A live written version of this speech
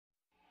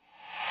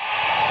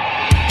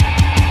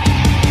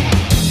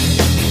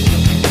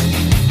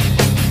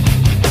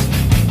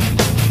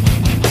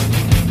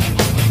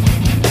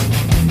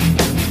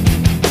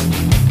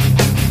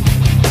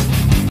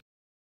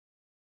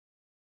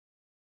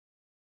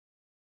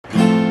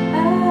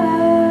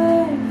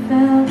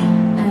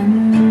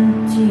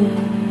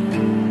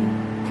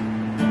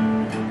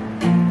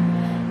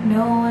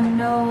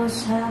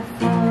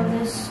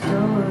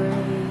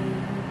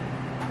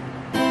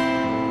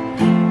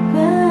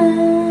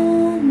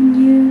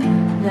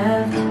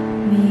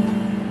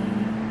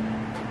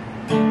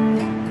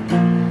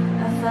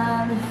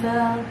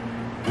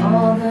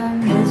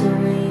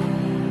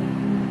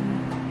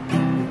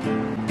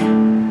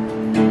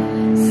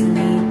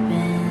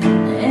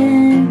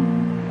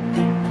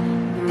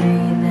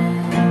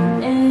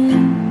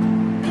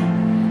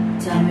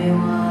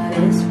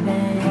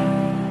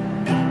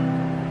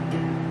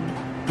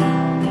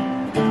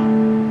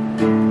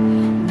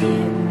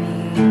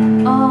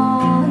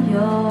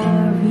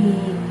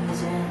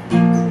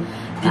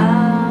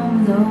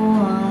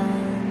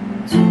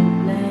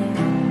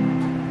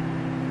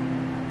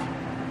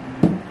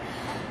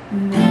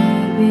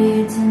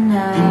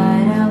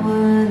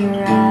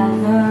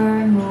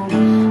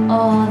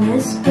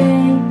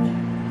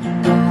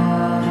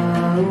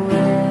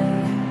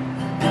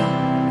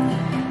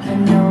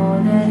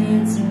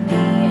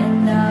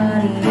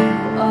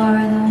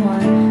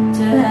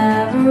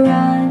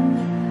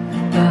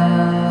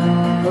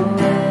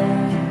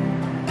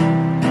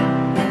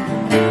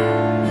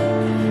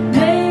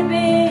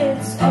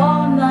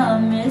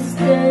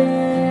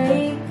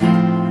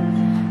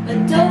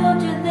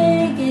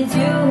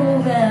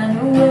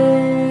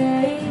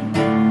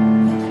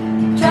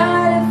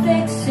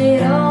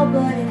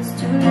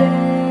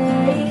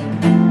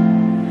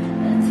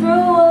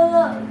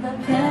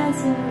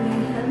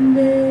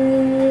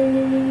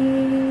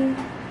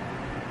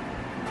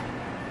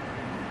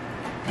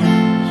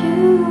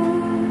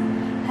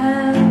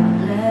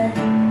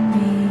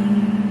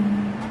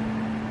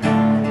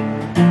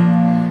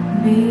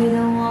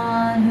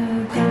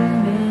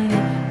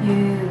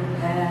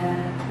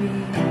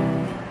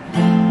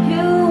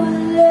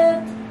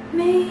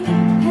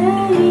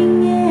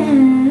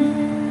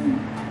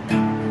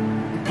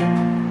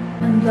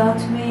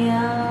talked me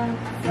out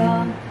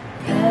from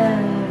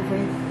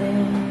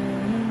everything.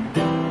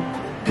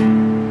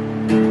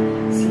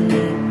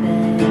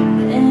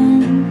 Sleeping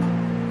in,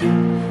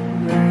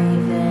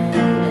 breathing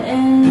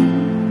in.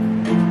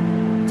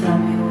 Tell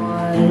me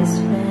what is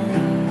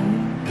pain.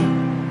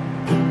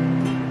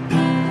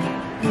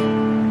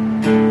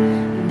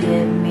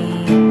 Give me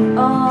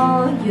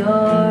all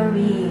your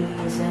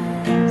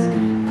reasons.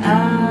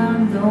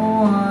 I'm the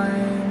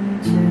one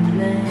to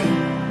blame.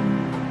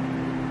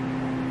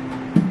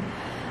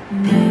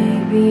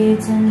 Maybe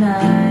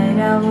tonight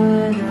I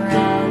would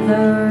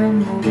rather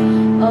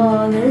remove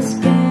all this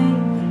pain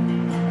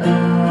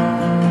away.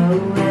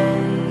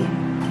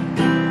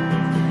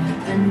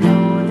 I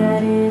know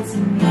that it's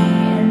me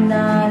and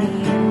not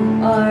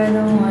you are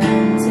the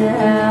one to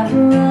have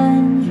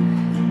run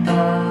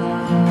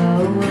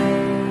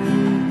away.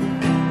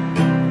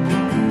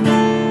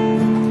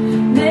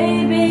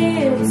 Maybe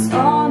it was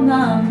all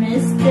my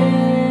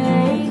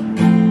mistake,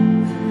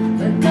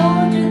 but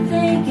don't you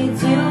think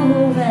it's you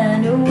who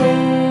ran away?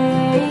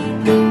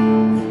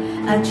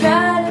 I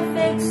try to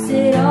fix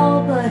it all,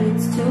 but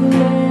it's too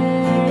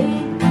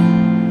late.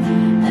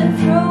 And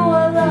through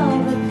all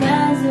of the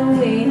plans that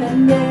we had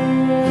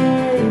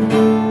made,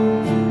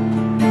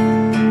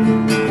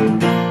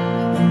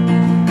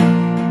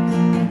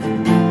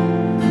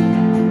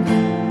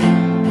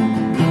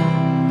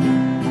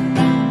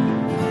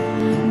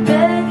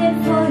 begging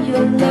for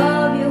your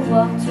love, you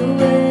walked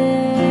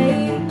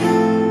away.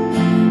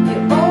 You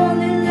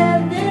only let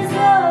this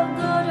love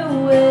go to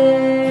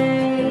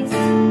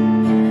waste.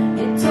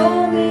 You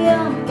told me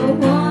I'm the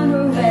one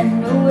who ran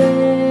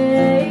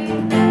away.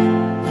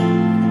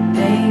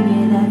 Maybe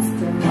that's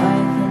the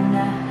life that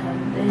I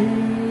have lived.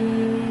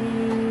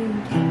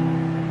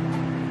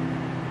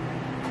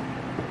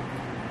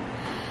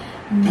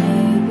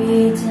 Maybe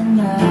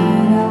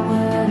tonight I will